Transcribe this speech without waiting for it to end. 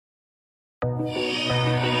Hello.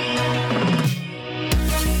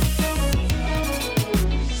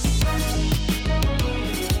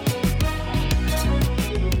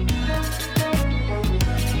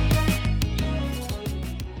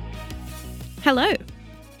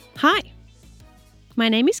 Hi. My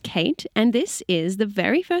name is Kate, and this is the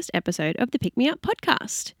very first episode of the Pick Me Up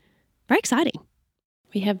podcast. Very exciting.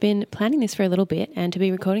 We have been planning this for a little bit, and to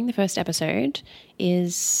be recording the first episode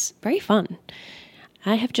is very fun.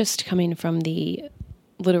 I have just come in from the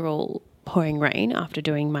literal pouring rain after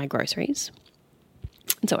doing my groceries.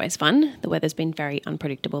 It's always fun. The weather's been very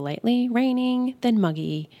unpredictable lately, raining, then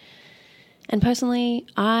muggy. And personally,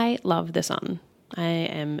 I love the sun. I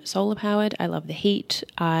am solar powered. I love the heat.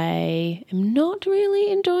 I am not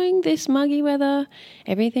really enjoying this muggy weather.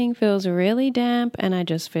 Everything feels really damp and I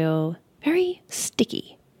just feel very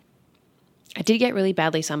sticky. I did get really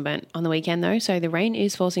badly sunburnt on the weekend though, so the rain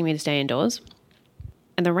is forcing me to stay indoors.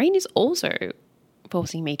 And the rain is also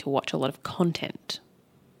forcing me to watch a lot of content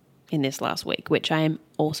in this last week, which I am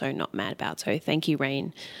also not mad about. So thank you,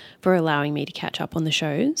 rain, for allowing me to catch up on the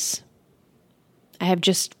shows. I've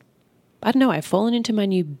fallen into my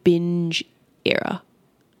new binge era,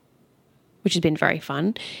 which has been very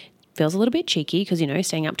fun. Feels a little bit cheeky because,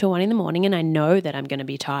 staying up till 1 a.m. and I know that I'm going to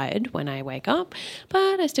be tired when I wake up,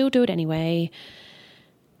 but I still do it anyway.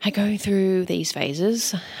 I go through these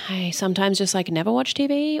phases. I sometimes just never watch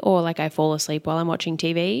TV, or I fall asleep while I'm watching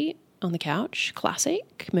TV on the couch.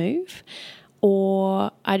 Classic move. Or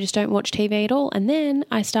I just don't watch TV at all. And then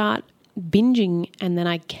I start binging and then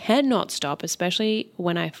I cannot stop, especially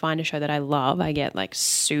when I find a show that I love. I get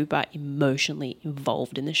super emotionally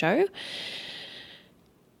involved in the show.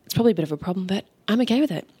 It's probably a bit of a problem, but I'm okay with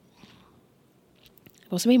it.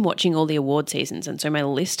 I've also been watching all the award seasons, and so my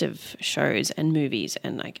list of shows and movies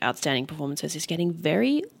and outstanding performances is getting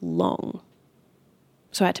very long.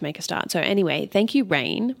 So I had to make a start. So anyway, thank you,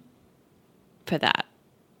 Rain, for that.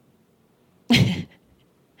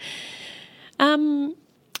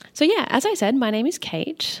 So yeah, as I said, my name is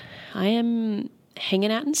Kate. I am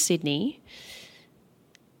hanging out in Sydney.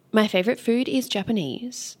 My favorite food is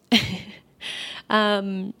Japanese.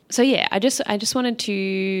 So yeah, I just wanted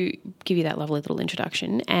to give you that lovely little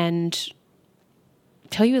introduction and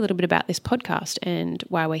tell you a little bit about this podcast and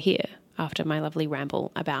why we're here after my lovely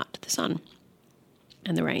ramble about the sun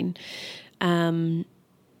and the rain. So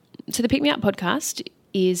the Pick Me Up podcast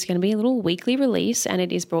is going to be a little weekly release, and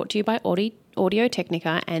it is brought to you by Audio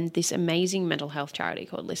Technica and this amazing mental health charity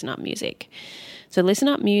called Listen Up Music. So Listen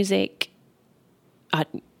Up Music, I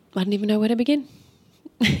don't even know where to begin.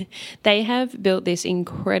 They have built this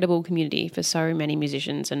incredible community for so many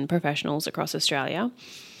musicians and professionals across Australia.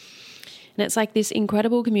 And it's this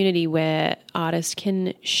incredible community where artists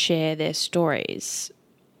can share their stories.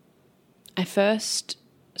 I first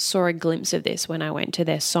saw a glimpse of this when I went to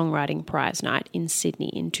their songwriting prize night in Sydney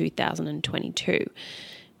in 2022,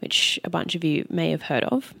 which a bunch of you may have heard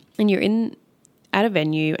of. And you're at a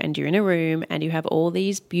venue and you're in a room and you have all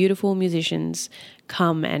these beautiful musicians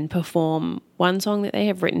come and perform one song that they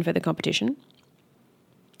have written for the competition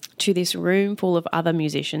to this room full of other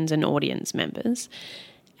musicians and audience members.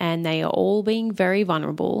 And they are all being very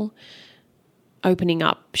vulnerable, opening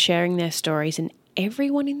up, sharing their stories, and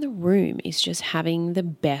everyone in the room is just having the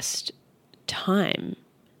best time.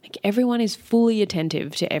 Everyone is fully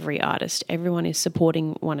attentive to every artist. Everyone is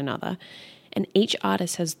supporting one another. And each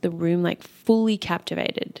artist has the room fully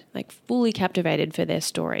captivated for their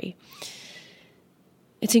story.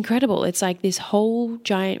 It's incredible. It's this whole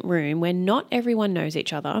giant room where not everyone knows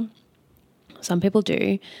each other. Some people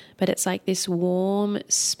do, but it's this warm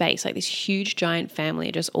space, this huge giant family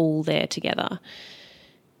are just all there together.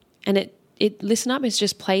 And Listen Up has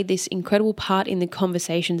just played this incredible part in the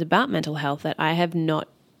conversations about mental health that I have not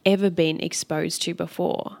ever been exposed to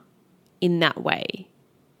before in that way.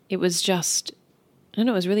 It was just, it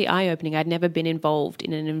was really eye-opening. I'd never been involved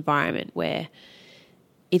in an environment where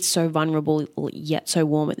it's so vulnerable yet so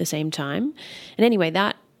warm at the same time. And anyway,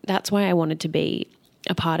 that's why I wanted to be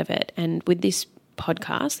a part of it. And with this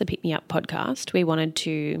podcast, the Pick Me Up podcast, we wanted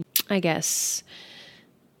to, I guess,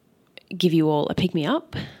 give you all a pick me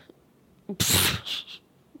up.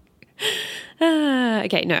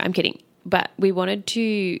 Okay, no, I'm kidding. But we wanted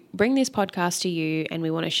to bring this podcast to you, and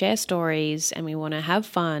we want to share stories, and we want to have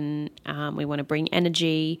fun. We want to bring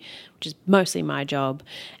energy, which is mostly my job,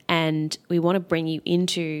 and we want to bring you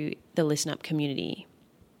into the Listen Up community.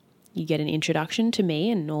 You get an introduction to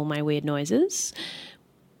me and all my weird noises,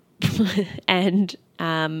 and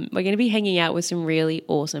we're going to be hanging out with some really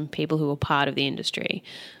awesome people who are part of the industry.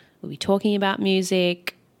 We'll be talking about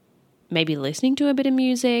music, maybe listening to a bit of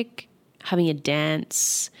music, having a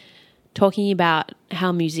dance, talking about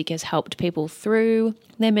how music has helped people through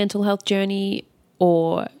their mental health journey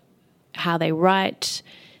or how they write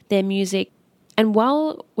their music. And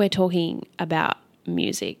while we're talking about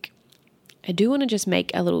music, I do want to just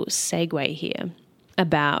make a little segue here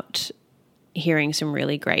about hearing some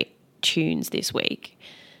really great tunes this week.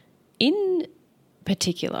 In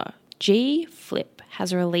particular, G Flip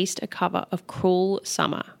has released a cover of Cruel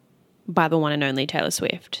Summer by the one and only Taylor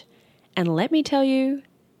Swift. And let me tell you,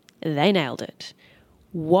 they nailed it.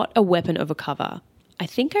 What a weapon of a cover. I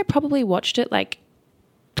think I probably watched it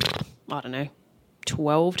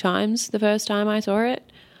 12 times the first time I saw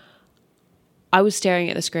it. I was staring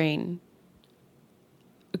at the screen.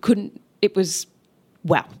 It was,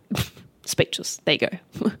 wow, speechless. There you go.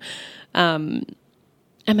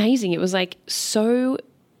 Amazing. It was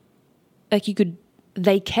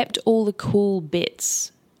they kept all the cool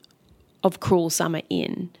bits of Cruel Summer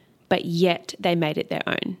in, but yet they made it their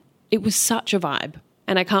own. It was such a vibe,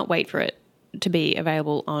 and I can't wait for it to be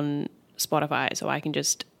available on Spotify so I can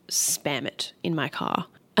just spam it in my car.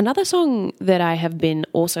 Another song that I have been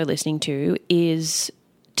also listening to is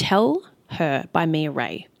Tell Her by Mia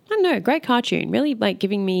Ray. I don't know, great car tune. Really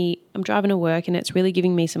giving me, I'm driving to work and it's really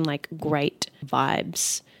giving me some great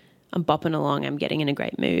vibes. I'm bopping along, I'm getting in a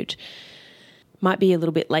great mood. Might be a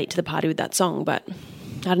little bit late to the party with that song, but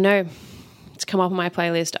I don't know. It's come up on my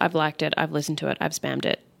playlist. I've liked it. I've listened to it. I've spammed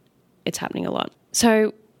it. It's happening a lot.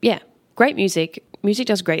 So yeah, great music. Music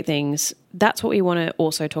does great things. That's what we want to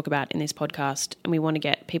also talk about in this podcast. And we want to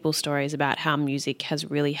get people's stories about how music has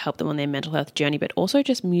really helped them on their mental health journey, but also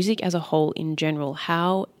just music as a whole in general,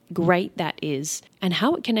 how great that is and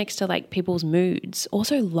how it connects to people's moods.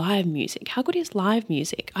 Also live music. How good is live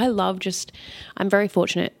music? I'm very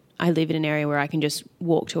fortunate. I live in an area where I can just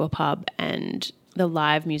walk to a pub and the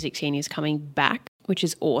live music scene is coming back, which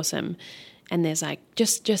is awesome. And there's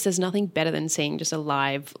there's nothing better than seeing just a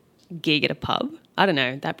live gig at a pub. I don't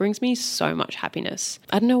know. That brings me so much happiness.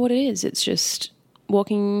 I don't know what it is. It's just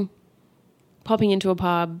popping into a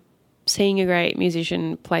pub, seeing a great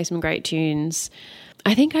musician play some great tunes.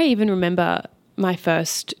 I think I even remember my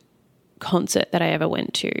first concert that I ever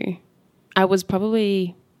went to. I was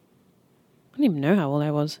probably, I don't even know how old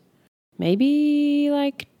I was. Maybe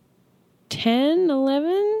 10,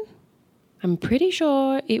 11? I'm pretty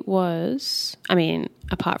sure it was,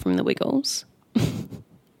 apart from the Wiggles,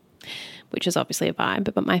 which is obviously a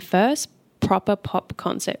vibe, but my first proper pop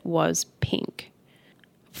concert was Pink.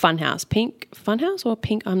 Funhouse. Funhouse or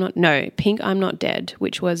Pink? Pink I'm Not Dead,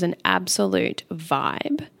 which was an absolute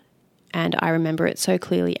vibe. And I remember it so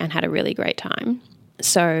clearly and had a really great time.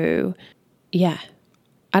 So, yeah.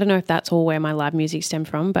 I don't know if that's all where my live music stemmed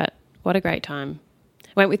from, but what a great time.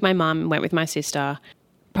 Went with my mum, went with my sister.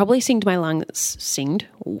 Probably Probably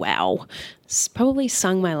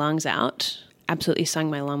sung my lungs out. Absolutely sung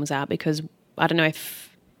my lungs out because I don't know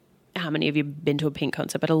how many of you have been to a Pink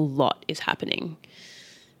concert, but a lot is happening.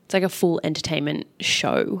 It's like a full entertainment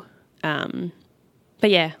show. But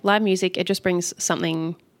yeah, live music, it just brings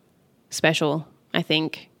something special, I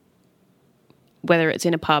think, whether it's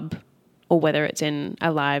in a pub or whether it's in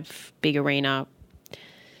a live big arena.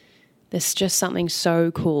 There's just something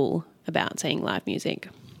so cool about seeing live music.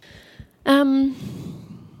 Yeah.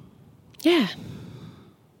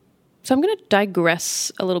 So I'm going to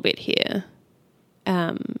digress a little bit here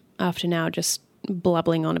after now just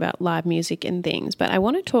blubbling on about live music and things. But I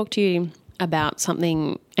want to talk to you about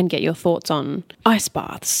something and get your thoughts on ice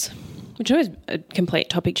baths, which is a complete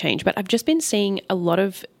topic change. But I've just been seeing a lot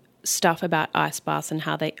of stuff about ice baths and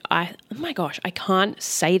how oh my gosh, I can't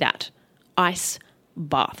say that. Ice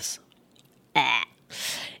baths.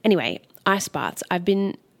 Anyway, ice baths. I've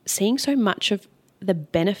been seeing so much of the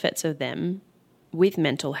benefits of them with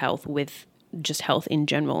mental health, with just health in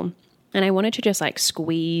general. And I wanted to just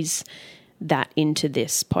squeeze that into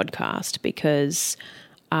this podcast because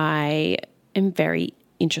I am very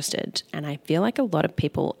interested and I feel like a lot of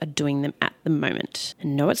people are doing them at the moment.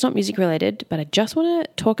 And no, it's not music related, but I just want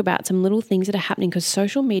to talk about some little things that are happening because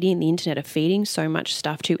social media and the internet are feeding so much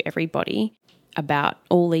stuff to everybody about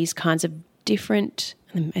all these kinds of different,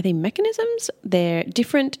 are they mechanisms? They're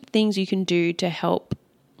different things you can do to help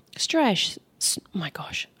stress. Oh my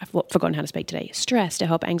gosh, I've forgotten how to speak today. Stress, to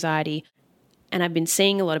help anxiety. And I've been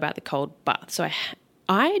seeing a lot about the cold bath. So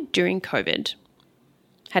I during COVID,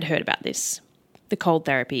 had heard about this, the cold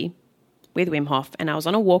therapy with Wim Hof. And I was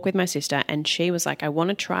on a walk with my sister and she was like, I want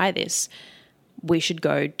to try this. We should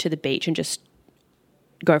go to the beach and just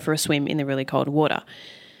go for a swim in the really cold water.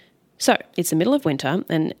 So it's the middle of winter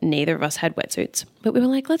and neither of us had wetsuits. But we were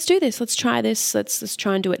like, let's do this. Let's try this. Let's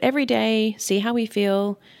try and do it every day, see how we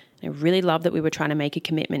feel. I really loved that we were trying to make a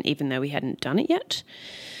commitment even though we hadn't done it yet.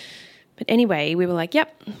 But anyway, we were like,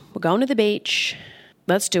 yep, we're going to the beach.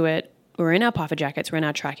 Let's do it. We're in our puffer jackets. We're in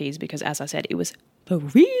our trackies because, as I said, it was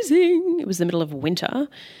freezing. It was the middle of winter.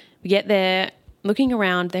 We get there, looking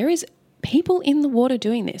around. There is people in the water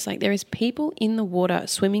doing this. Like, there is people in the water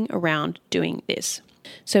swimming around doing this.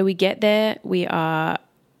 So we get there. We are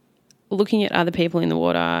looking at other people in the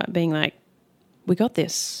water being like, we got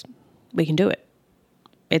this. We can do it.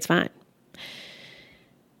 It's fine.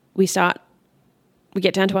 We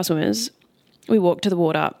get down to our swimmers. We walk to the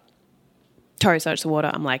water. Tori starts the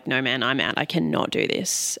water. I'm like, no, man, I'm out. I cannot do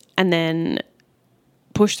this. And then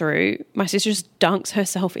push through. My sister just dunks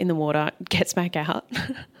herself in the water, gets back out.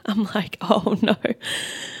 I'm like, oh no.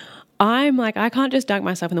 I'm like, I can't just dunk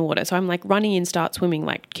myself in the water. So I'm like running in, start swimming,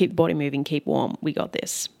 like keep the body moving, keep warm. We got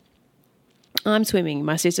this. I'm swimming.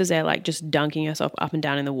 My sister's there like just dunking herself up and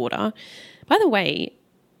down in the water. By the way,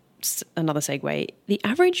 another segue, the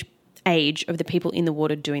average age of the people in the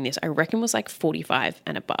water doing this, I reckon was like 45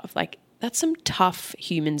 and above. Like, that's some tough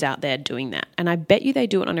humans out there doing that. And I bet you they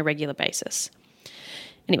do it on a regular basis.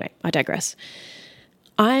 Anyway, I digress.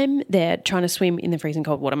 I'm there trying to swim in the freezing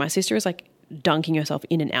cold water. My sister is like dunking herself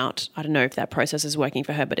in and out. I don't know if that process is working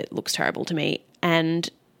for her, but it looks terrible to me. And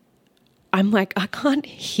I'm like, I can't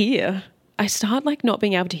hear. I start like not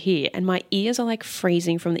being able to hear, and my ears are like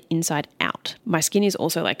freezing from the inside out. My skin is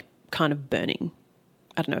also like kind of burning.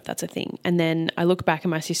 I don't know if that's a thing. And then I look back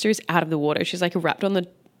and my sister is out of the water. She's like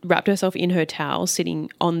wrapped herself in her towel sitting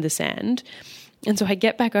on the sand. And so I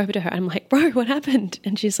get back over to her and I'm like, bro, what happened?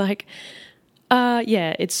 And she's like,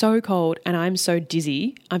 yeah, it's so cold and I'm so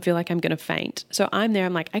dizzy. I feel like I'm going to faint. So I'm there.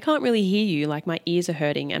 I'm like, I can't really hear you. Like, my ears are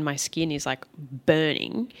hurting and my skin is like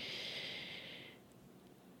burning.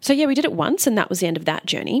 So yeah, we did it once and that was the end of that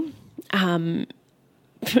journey.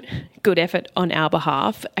 Good effort on our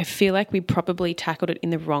behalf. I feel like we probably tackled it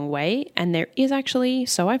in the wrong way, and there is actually,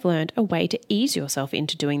 so I've learned, a way to ease yourself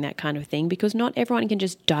into doing that kind of thing, because not everyone can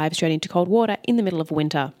just dive straight into cold water in the middle of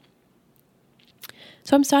winter.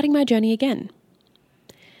 So I'm starting my journey again.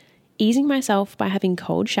 Easing myself by having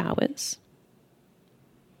cold showers.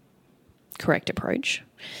 Correct approach.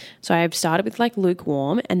 So I've started with like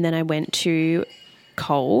lukewarm, and then I went to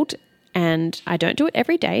cold, and I don't do it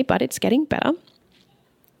every day, but it's getting better.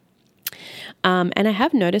 And I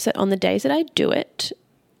have noticed that on the days that I do it,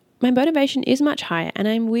 my motivation is much higher and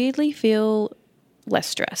I weirdly feel less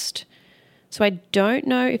stressed. So I don't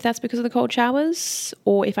know if that's because of the cold showers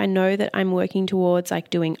or if I know that I'm working towards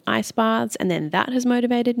like doing ice baths and then that has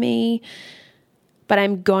motivated me. But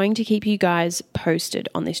I'm going to keep you guys posted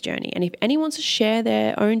on this journey. And if anyone wants to share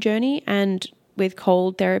their own journey and with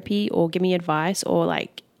cold therapy or give me advice or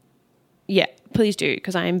like, yeah, please do,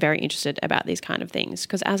 because I am very interested about these kind of things.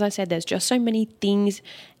 Because as I said, there's just so many things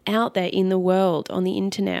out there in the world, on the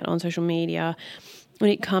internet, on social media, when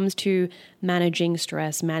it comes to managing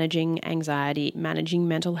stress, managing anxiety, managing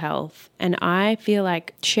mental health. And I feel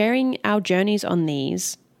like sharing our journeys on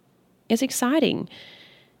these is exciting.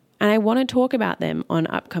 And I want to talk about them on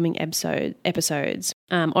upcoming episodes.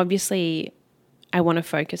 Obviously, I want to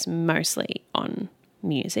focus mostly on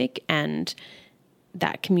music and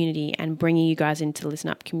that community and bringing you guys into the Listen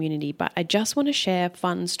Up community. But I just want to share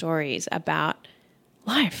fun stories about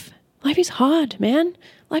life. Life is hard, man.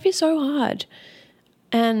 Life is so hard.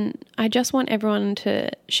 And I just want everyone to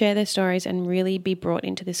share their stories and really be brought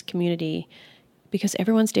into this community because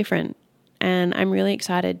everyone's different. And I'm really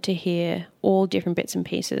excited to hear all different bits and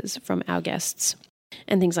pieces from our guests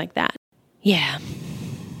and things like that. Yeah.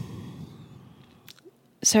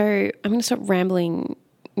 So I'm going to stop rambling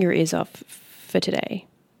your ears off for today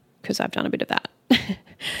because I've done a bit of that.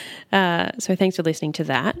 So thanks for listening to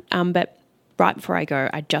that. But right before I go,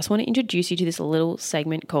 I just want to introduce you to this little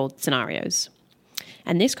segment called Scenarios.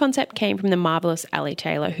 And this concept came from the marvelous Ali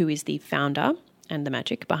Taylor, who is the founder and the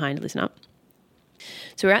magic behind Listen Up.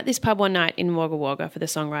 So we're at this pub one night in Wagga Wagga for the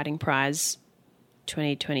Songwriting Prize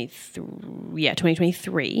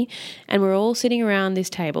 2023. And we're all sitting around this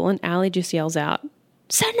table and Ali just yells out,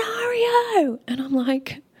 "Scenario!" And I'm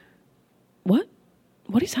like, what?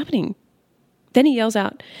 What is happening? Then he yells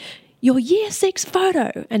out, "Your year 6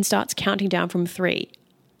 photo," and starts counting down from 3,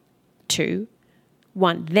 2,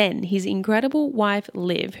 1. Then his incredible wife,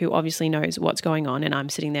 Liv, who obviously knows what's going on, and I'm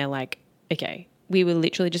sitting there like, okay, we were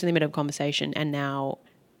literally just in the middle of a conversation and now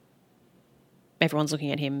everyone's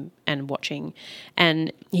looking at him and watching.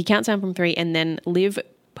 And he counts down from 3 and then Liv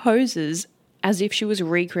poses as if she was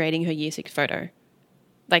recreating her year 6 photo.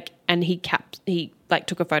 And he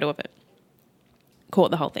took a photo of it.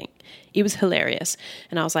 Caught the whole thing. It was hilarious.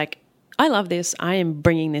 And I was like, I love this. I am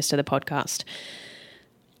bringing this to the podcast.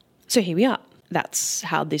 So here we are. That's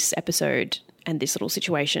how this episode and this little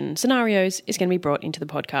situation scenarios is going to be brought into the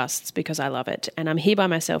podcasts because I love it. And I'm here by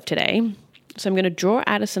myself today. So I'm going to draw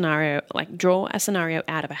a scenario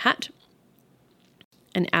out of a hat.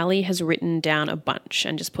 And Ali has written down a bunch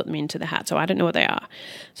and just put them into the hat. So I don't know what they are.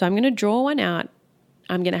 So I'm going to draw one out.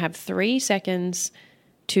 I'm going to have 3 seconds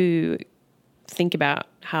to think about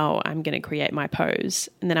how I'm going to create my pose.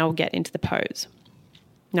 And then I will get into the pose.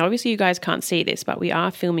 Now, obviously you guys can't see this, but we are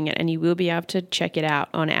filming it and you will be able to check it out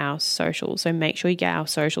on our socials. So make sure you get our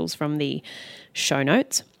socials from the show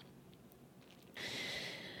notes.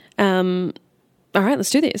 All right,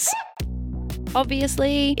 let's do this.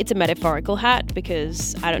 Obviously, it's a metaphorical hat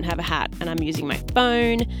because I don't have a hat and I'm using my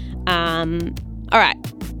phone. All right,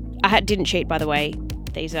 I didn't cheat, by the way.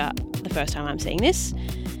 These are the first time I'm seeing this.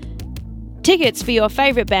 Tickets for your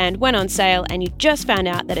favourite band went on sale and you just found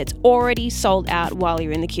out that it's already sold out while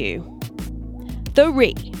you're in the queue.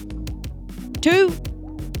 3, 2,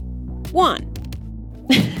 1.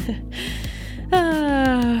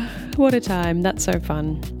 What a time. That's so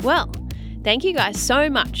fun. Well, thank you guys so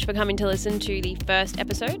much for coming to listen to the first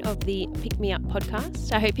episode of the Pick Me Up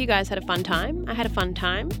podcast. I hope you guys had a fun time. I had a fun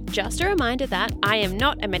time. Just a reminder that I am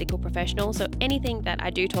not a medical professional, so anything that I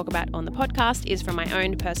do talk about on the podcast is from my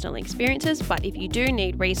own personal experiences. But if you do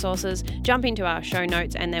need resources, jump into our show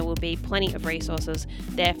notes and there will be plenty of resources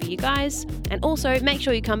there for you guys. And also make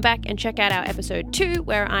sure you come back and check out our episode 2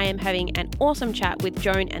 where I am having an awesome chat with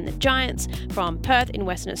Joan and the Giants from Perth in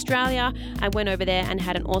Western Australia. I went over there and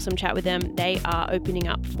had an awesome chat with them. They are opening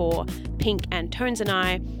up for Pink and Tones and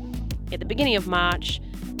I at the beginning of March.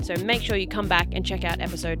 So make sure you come back and check out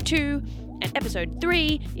episode 2. And episode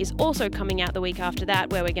 3 is also coming out the week after that,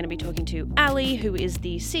 where we're going to be talking to Ali, who is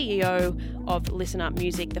the CEO of Listen Up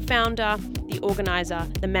Music, the founder, the organizer,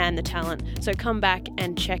 the man, the talent. So come back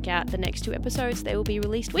and check out the next 2 episodes. They will be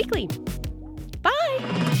released weekly.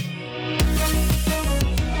 Bye!